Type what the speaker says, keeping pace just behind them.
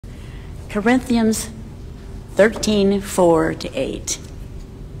Corinthians 13:4-8.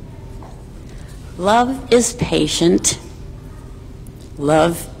 Love is patient.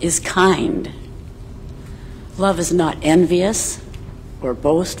 Love is kind. Love is not envious or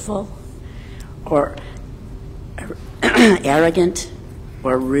boastful or arrogant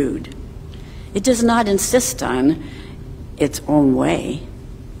or rude. It does not insist on its own way.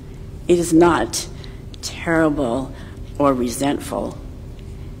 It is not terrible or resentful.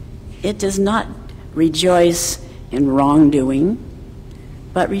 It does not rejoice in wrongdoing,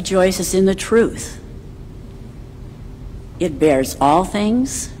 but rejoices in the truth. It bears all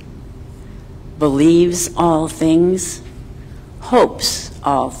things, believes all things, hopes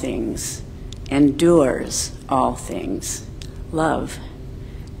all things, endures all things. Love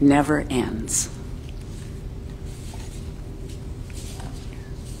never ends.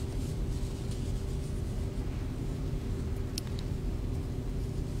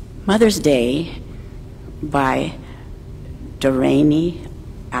 Mother's Day by Dorianne,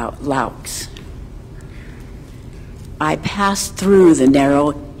 Laux. I passed through the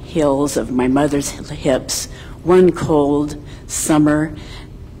narrow hills of my mother's hips one cold summer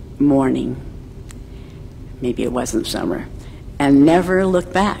morning. Maybe it wasn't summer, and never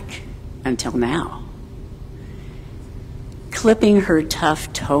looked back until now. Clipping her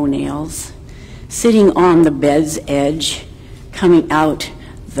tough toenails, sitting on the bed's edge, coming out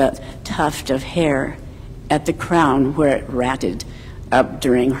the tuft of hair at the crown where it ratted up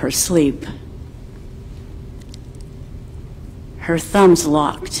during her sleep. Her thumbs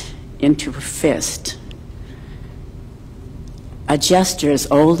locked into her fist, a gesture as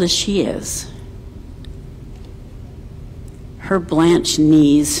old as she is. Her blanched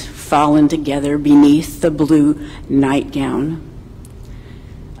knees fallen together beneath the blue nightgown.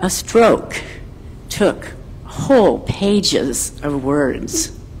 A stroke took whole pages of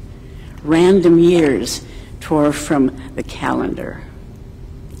words. Random years tore from the calendar.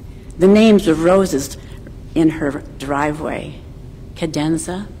 The names of roses in her driveway: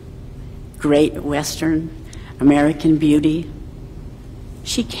 Cadenza, Great Western, American Beauty.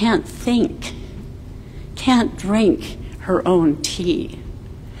 She can't think, can't drink her own tea.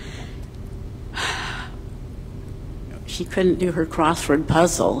 She couldn't do her crossword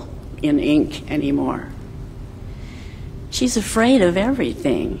puzzle in ink anymore. She's afraid of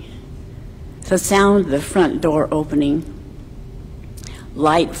everything. The sound of the front door opening,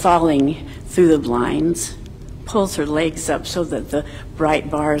 light falling through the blinds, pulls her legs up so that the bright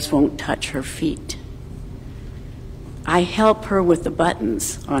bars won't touch her feet. I help her with the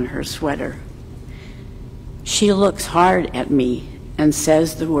buttons on her sweater. She looks hard at me and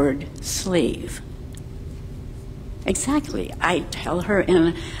says the word sleeve. Exactly, I tell her,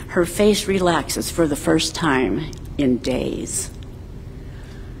 and her face relaxes for the first time in days.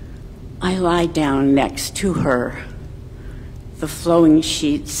 I lie down next to her, the flowing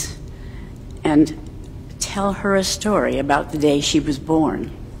sheets, and tell her a story about the day she was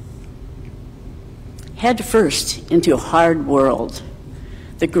born. Head first into a hard world,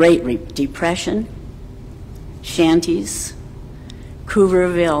 the Great Depression, shanties,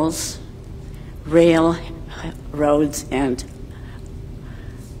 Coovervilles, railroads, and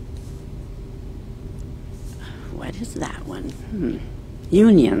what is that one?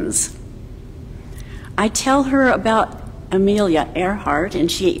 Unions. I tell her about Amelia Earhart, and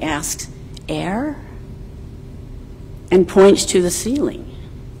she asks, "Air?" and points to the ceiling.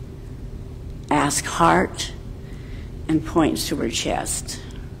 Ask heart, and points to her chest.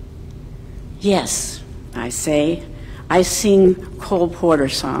 Yes, I say. I sing Cole Porter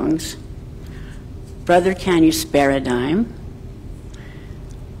songs. Brother, can you spare a dime?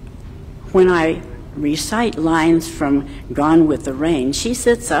 When I recite lines from Gone with the Rain, she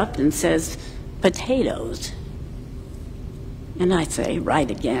sits up and says, "Potatoes." And I say,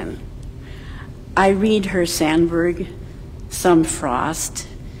 "Right again." I read her Sandburg, Some Frost,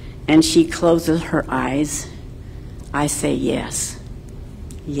 and she closes her eyes. I say, "Yes,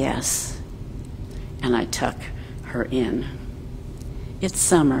 yes," and I tuck her in. It's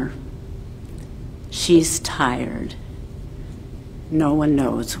summer. She's tired. No one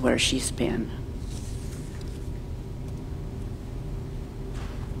knows where she's been.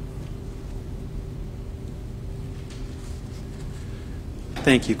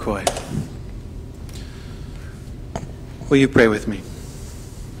 Thank you, Coy. Will you pray with me?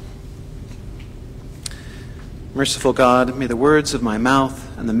 Merciful God, may the words of my mouth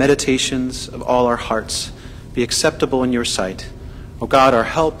and the meditations of all our hearts be acceptable in your sight, O God, our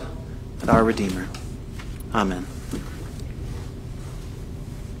help and our Redeemer. Amen.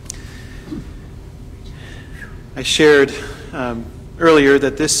 I shared earlier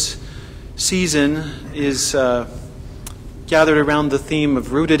that this season is gathered around the theme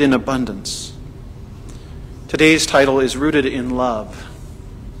of rooted in abundance. Today's title is Rooted in Love.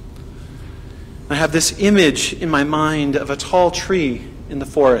 I have this image in my mind of a tall tree in the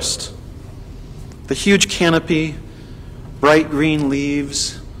forest. The huge canopy, bright green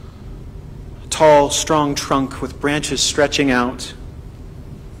leaves, a tall, strong trunk with branches stretching out.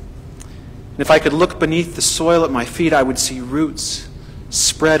 And if I could look beneath the soil at my feet, I would see roots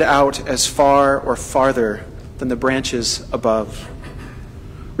spread out as far or farther than the branches above,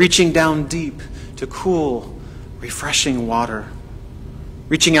 reaching down deep to cool, refreshing water,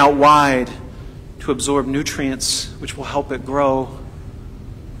 reaching out wide to absorb nutrients which will help it grow.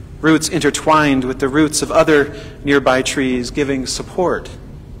 Roots intertwined with the roots of other nearby trees, giving support,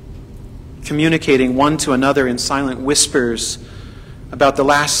 communicating one to another in silent whispers about the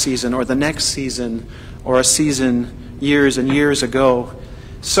last season or the next season or a season years and years ago.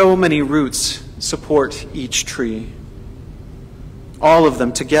 So many roots support each tree. All of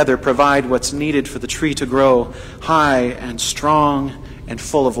them together provide what's needed for the tree to grow high and strong and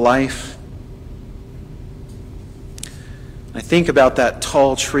full of life. I think about that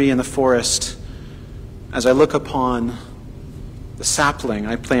tall tree in the forest as I look upon the sapling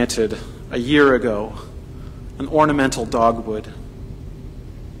I planted a year ago, an ornamental dogwood.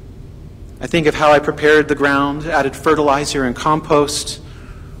 I think of how I prepared the ground, added fertilizer and compost,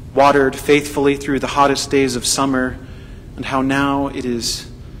 watered faithfully through the hottest days of summer, and how now it is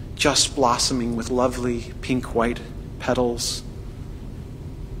just blossoming with lovely pink-white petals.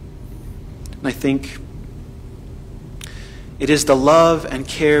 And I think it is the love and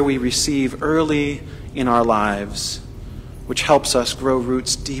care we receive early in our lives which helps us grow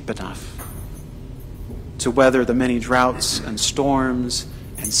roots deep enough to weather the many droughts and storms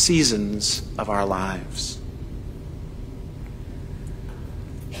and seasons of our lives.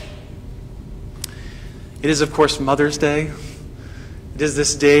 It is, of course, Mother's Day. It is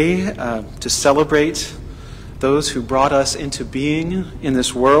this day to celebrate those who brought us into being in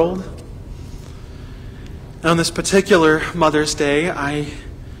this world. And on this particular Mother's Day, I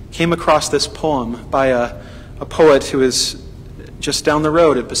came across this poem by a poet who is just down the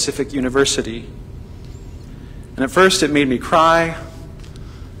road at Pacific University. And at first it made me cry,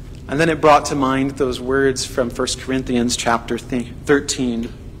 and then it brought to mind those words from 1 Corinthians chapter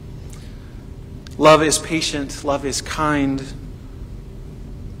 13. Love is patient, love is kind.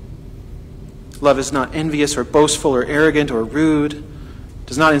 Love is not envious or boastful or arrogant or rude,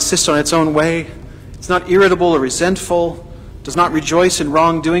 does not insist on its own way. It's not irritable or resentful, does not rejoice in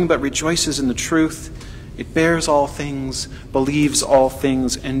wrongdoing, but rejoices in the truth. It bears all things, believes all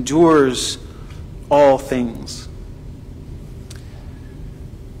things, endures all things.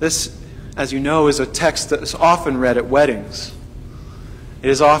 This, as you know, is a text that is often read at weddings. It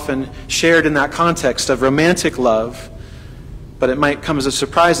is often shared in that context of romantic love, but it might come as a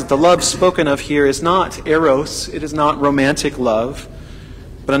surprise that the love spoken of here is not eros, it is not romantic love,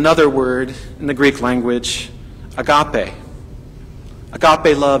 but another word in the Greek language, agape.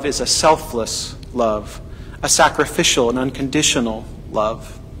 Agape love is a selfless love, a sacrificial and unconditional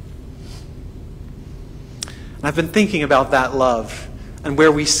love. And I've been thinking about that love and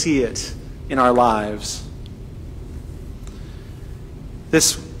where we see it in our lives.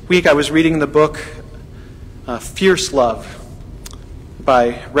 This week I was reading the book Fierce Love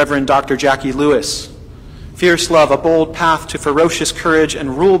by Reverend Dr. Jackie Lewis. Fierce love, a bold path to ferocious courage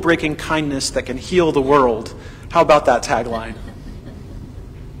and rule-breaking kindness that can heal the world. How about that tagline?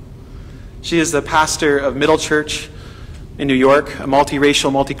 She is the pastor of Middle Church in New York, a multiracial,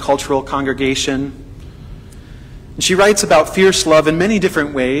 multicultural congregation. And she writes about fierce love in many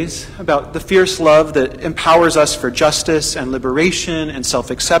different ways, about the fierce love that empowers us for justice and liberation and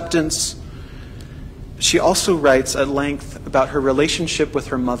self-acceptance. She also writes at length about her relationship with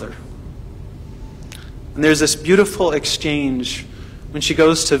her mother. And there's this beautiful exchange when she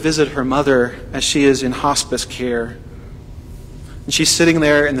goes to visit her mother as she is in hospice care. And she's sitting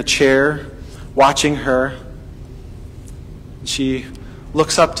there in the chair, watching her. She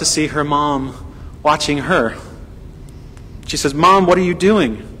looks up to see her mom watching her. She says, "Mom, what are you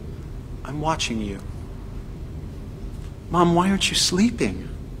doing?" "I'm watching you." "Mom, why aren't you sleeping?"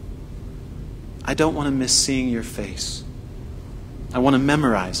 "I don't want to miss seeing your face. I want to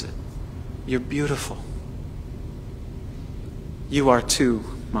memorize it. You're beautiful." "You are too,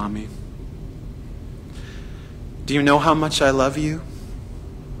 Mommy." "Do you know how much I love you?"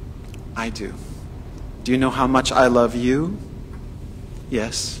 "I do." "Do you know how much I love you?"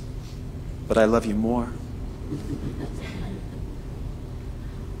 "Yes, but I love you more."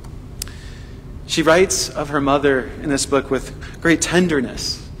 She writes of her mother in this book with great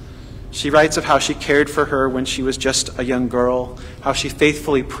tenderness. She writes of how she cared for her when she was just a young girl, how she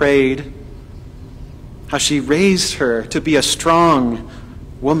faithfully prayed, how she raised her to be a strong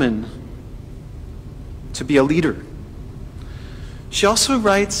woman, to be a leader. She also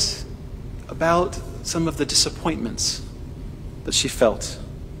writes about some of the disappointments that she felt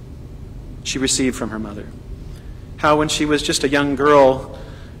she received from her mother. How when she was just a young girl,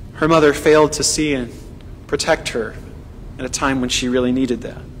 her mother failed to see and protect her at a time when she really needed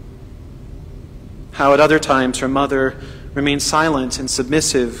that. How at other times her mother remained silent and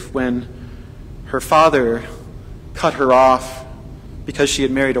submissive when her father cut her off because she had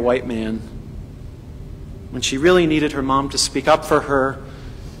married a white man. When she really needed her mom to speak up for her,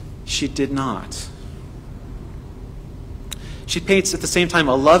 she did not. She paints at the same time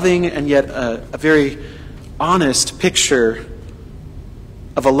a loving and yet a very honest picture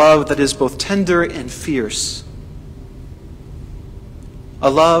of a love that is both tender and fierce. A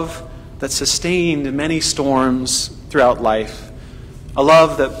love that sustained many storms throughout life. A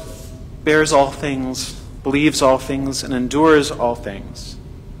love that bears all things, believes all things, and endures all things.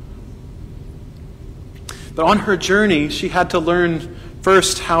 But on her journey, she had to learn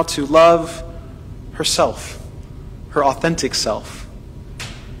first how to love herself, her authentic self.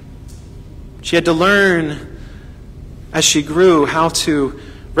 She had to learn, as she grew, how to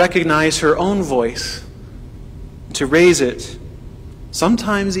recognize her own voice, to raise it,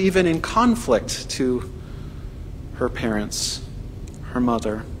 sometimes even in conflict to her parents, her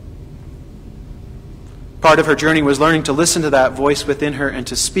mother. Part of her journey was learning to listen to that voice within her and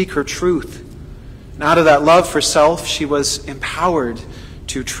to speak her truth. And out of that love for self, she was empowered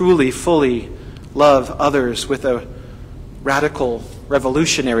to truly, fully love others with a radical,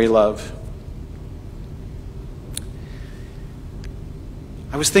 revolutionary love.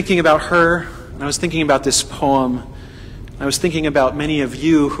 I was thinking about her, and I was thinking about this poem. I was thinking about many of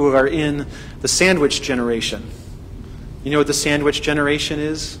you who are in the sandwich generation. You know what the sandwich generation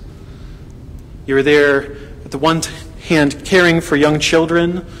is? You're there at the one hand caring for young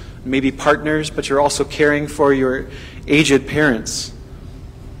children, maybe partners, but you're also caring for your aged parents.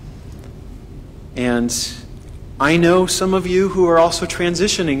 And I know some of you who are also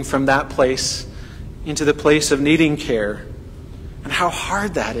transitioning from that place into the place of needing care, and how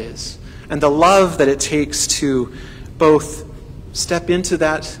hard that is, and the love that it takes to both step into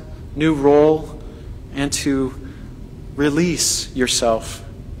that new role and to release yourself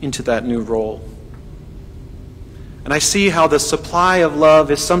into that new role. And I see how the supply of love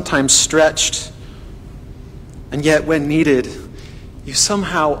is sometimes stretched, and yet when needed, you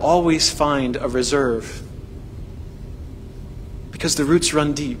somehow always find a reserve, because the roots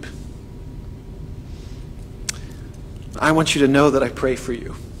run deep. I want you to know that I pray for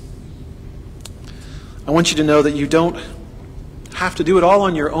you. I want you to know that you don't have to do it all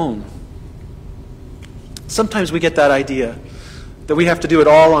on your own. Sometimes we get that idea that we have to do it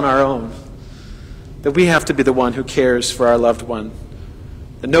all on our own, that we have to be the one who cares for our loved one,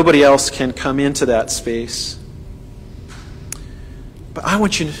 that nobody else can come into that space. But I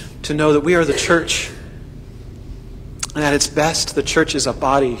want you to know that we are the church, and at its best, the church is a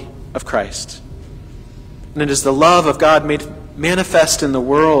body of Christ. And it is the love of God made manifest in the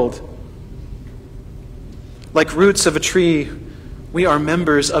world. Like roots of a tree, we are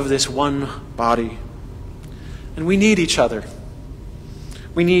members of this one body. And we need each other.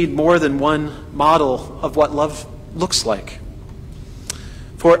 We need more than one model of what love looks like.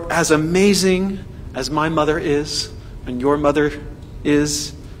 For as amazing as my mother is, and your mother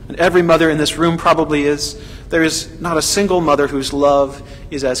is, and every mother in this room probably is, there is not a single mother whose love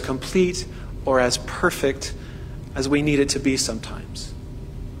is as complete or as perfect as we need it to be sometimes.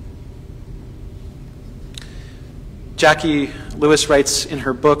 Jackie Lewis writes in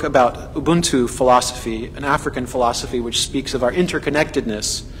her book about Ubuntu philosophy, an African philosophy which speaks of our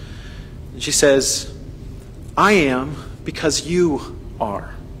interconnectedness. And she says, I am because you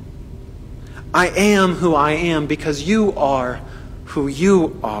are. I am who I am because you are who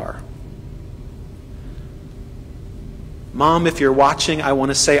you are. Mom, if you're watching, I want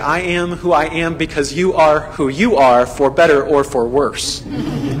to say, I am who I am because you are who you are, for better or for worse.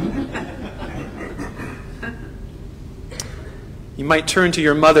 You might turn to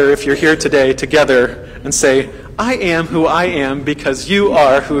your mother if you're here today together and say, I am who I am because you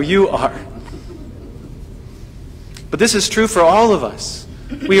are who you are. But this is true for all of us.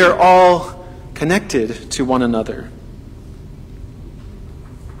 We are all connected to one another.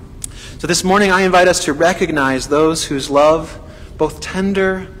 So this morning I invite us to recognize those whose love, both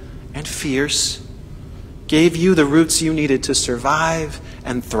tender and fierce, gave you the roots you needed to survive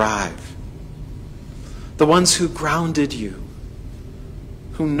and thrive. The ones who grounded you,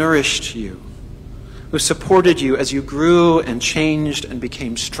 who nourished you, who supported you as you grew and changed and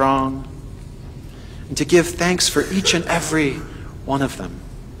became strong, and to give thanks for each and every one of them.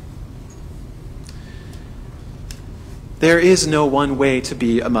 There is no one way to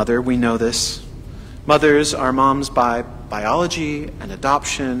be a mother. We know this. Mothers are moms by biology and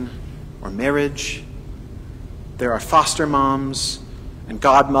adoption or marriage. There are foster moms and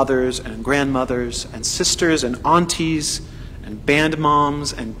godmothers and grandmothers and sisters and aunties and band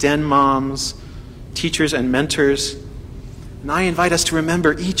moms and den moms, teachers and mentors. And I invite us to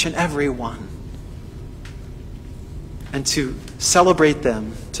remember each and every one and to celebrate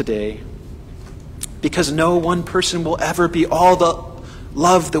them today, because no one person will ever be all the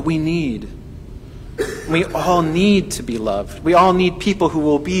love that we need. We all need to be loved. We all need people who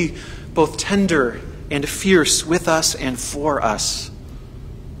will be both tender and fierce with us and for us.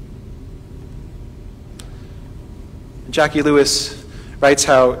 Jackie Lewis writes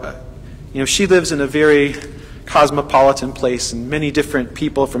how, she lives in a very cosmopolitan place, and many different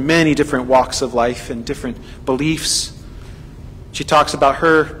people from many different walks of life and different beliefs. She talks about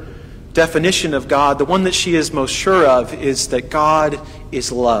her definition of God. The one that she is most sure of is that God is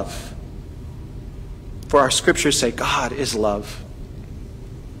love. For our scriptures say God is love.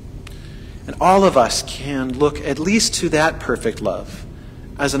 And all of us can look at least to that perfect love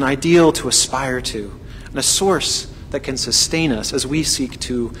as an ideal to aspire to, and a source that can sustain us as we seek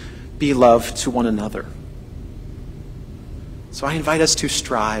to be love to one another. So I invite us to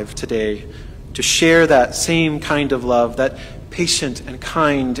strive today to share that same kind of love, that patient and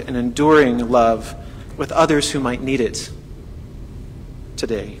kind and enduring love with others who might need it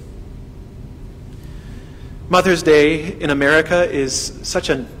today. Mother's Day in America is such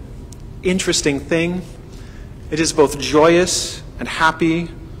an interesting thing. It is both joyous and happy.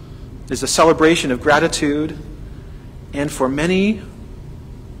 It is a celebration of gratitude. And for many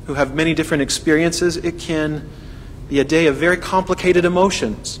who have many different experiences, it can be a day of very complicated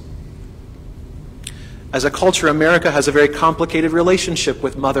emotions. As a culture, America has a very complicated relationship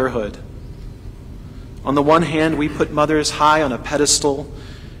with motherhood. On the one hand, we put mothers high on a pedestal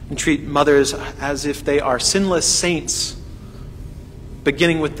and treat mothers as if they are sinless saints,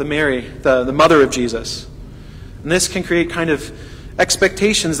 beginning with Mary, the mother of Jesus. And this can create kind of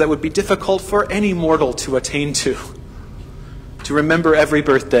expectations that would be difficult for any mortal to attain to remember every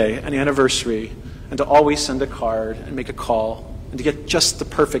birthday and anniversary, and to always send a card and make a call, and to get just the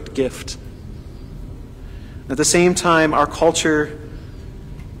perfect gift. At the same time, our culture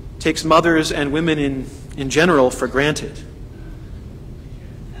takes mothers and women in general for granted.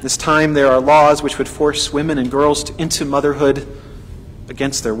 This time there are laws which would force women and girls into motherhood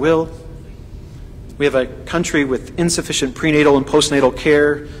against their will. We have a country with insufficient prenatal and postnatal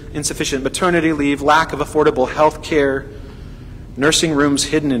care, insufficient maternity leave, lack of affordable health care, nursing rooms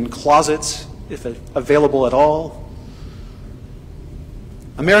hidden in closets, if available at all.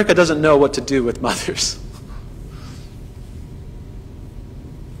 America doesn't know what to do with mothers.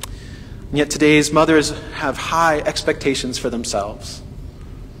 And yet today's mothers have high expectations for themselves.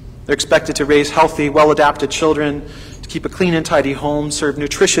 They're expected to raise healthy, well-adapted children, to keep a clean and tidy home, serve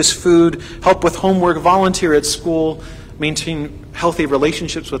nutritious food, help with homework, volunteer at school, maintain healthy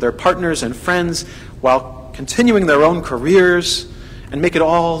relationships with their partners and friends, while continuing their own careers, and make it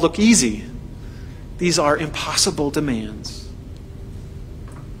all look easy. These are impossible demands.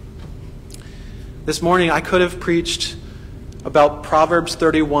 This morning I could have preached about Proverbs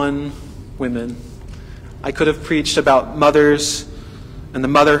 31 women. I could have preached about mothers and the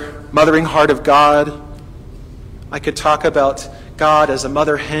mothering heart of God. I could talk about God as a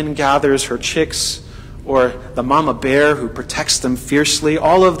mother hen gathers her chicks, or the mama bear who protects them fiercely.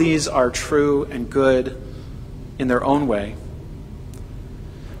 All of these are true and good in their own way.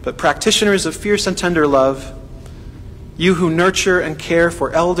 But practitioners of fierce and tender love, you who nurture and care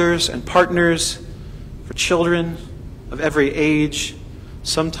for elders and partners, for children of every age,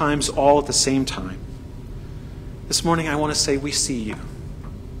 sometimes all at the same time, this morning I want to say we see you.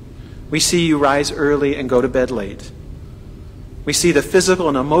 We see you rise early and go to bed late. We see the physical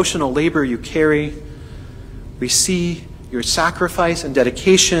and emotional labor you carry. We see your sacrifice and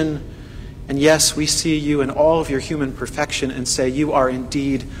dedication. And yes, we see you in all of your human perfection and say you are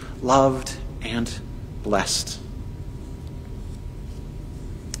indeed loved and blessed.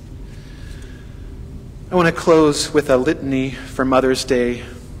 I want to close with a litany for Mother's Day,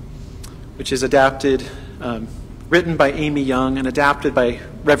 which is written by Amy Young and adapted by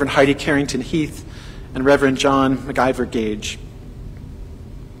Reverend Heidi Carrington Heath and Reverend John MacIver Gage.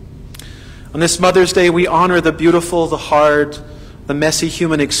 On this Mother's Day, we honor the beautiful, the hard, the messy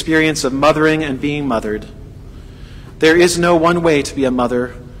human experience of mothering and being mothered. There is no one way to be a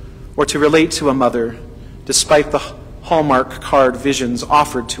mother or to relate to a mother, despite the Hallmark card visions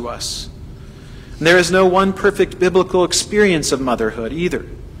offered to us. And there is no one perfect biblical experience of motherhood either.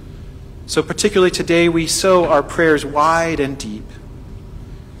 So particularly today, we sow our prayers wide and deep.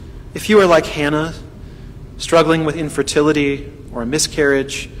 If you are like Hannah, struggling with infertility or a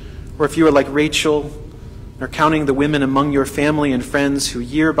miscarriage, or if you are like Rachel, or counting the women among your family and friends who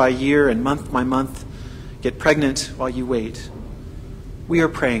year by year and month by month get pregnant while you wait, we are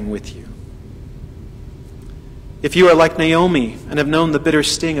praying with you. If you are like Naomi and have known the bitter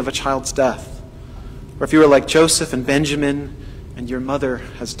sting of a child's death, or if you are like Joseph and Benjamin and your mother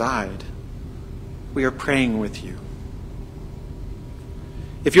has died, we are praying with you.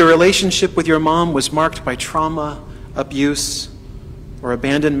 If your relationship with your mom was marked by trauma, abuse, or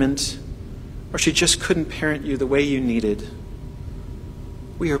abandonment, or she just couldn't parent you the way you needed,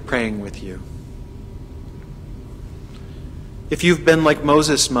 we are praying with you. If you've been like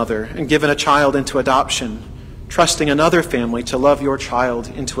Moses' mother and given a child into adoption, trusting another family to love your child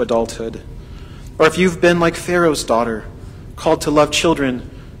into adulthood, or if you've been like Pharaoh's daughter, called to love children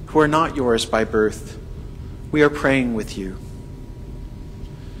who are not yours by birth, we are praying with you.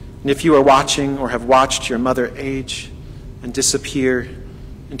 And if you are watching or have watched your mother age and disappear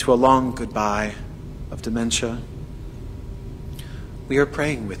into a long goodbye of dementia, we are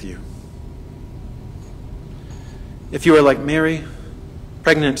praying with you. If you are like Mary,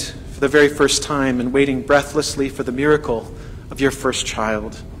 pregnant for the very first time and waiting breathlessly for the miracle of your first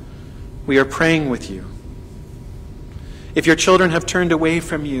child, we are praying with you. If your children have turned away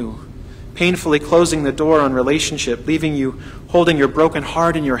from you, painfully closing the door on relationship, leaving you holding your broken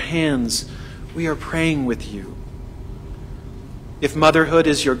heart in your hands, we are praying with you. If motherhood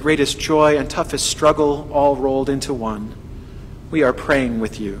is your greatest joy and toughest struggle all rolled into one, we are praying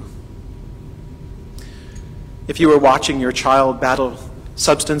with you. If you are watching your child battle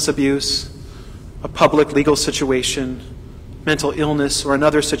substance abuse, a public legal situation, mental illness, or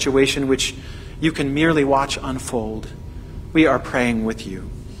another situation which you can merely watch unfold, we are praying with you.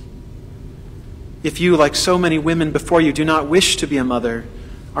 If you, like so many women before you, do not wish to be a mother,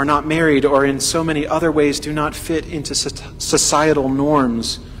 are not married, or in so many other ways do not fit into societal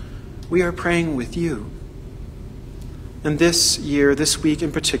norms, we are praying with you. And this year, this week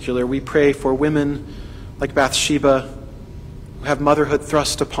in particular, we pray for women like Bathsheba who have motherhood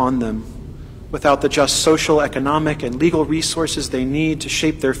thrust upon them without the just social, economic, and legal resources they need to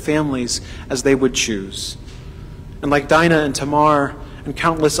shape their families as they would choose. And like Dinah and Tamar and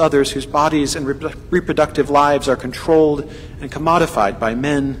countless others whose bodies and reproductive lives are controlled and commodified by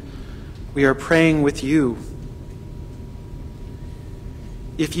men, we are praying with you.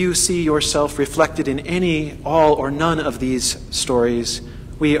 If you see yourself reflected in any, all, or none of these stories,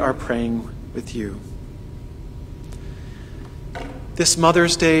 we are praying with you. This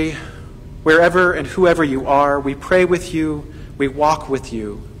Mother's Day, wherever and whoever you are, we pray with you, we walk with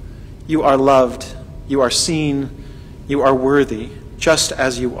you. You are loved, you are seen, you are worthy, just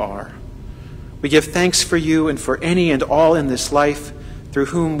as you are. We give thanks for you and for any and all in this life through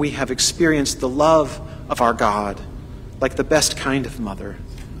whom we have experienced the love of our God, like the best kind of mother.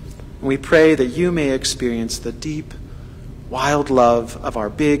 And we pray that you may experience the deep, wild love of our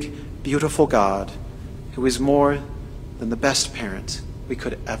big, beautiful God, who is more than the best parent we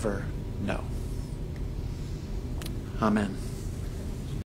could ever know. Amen.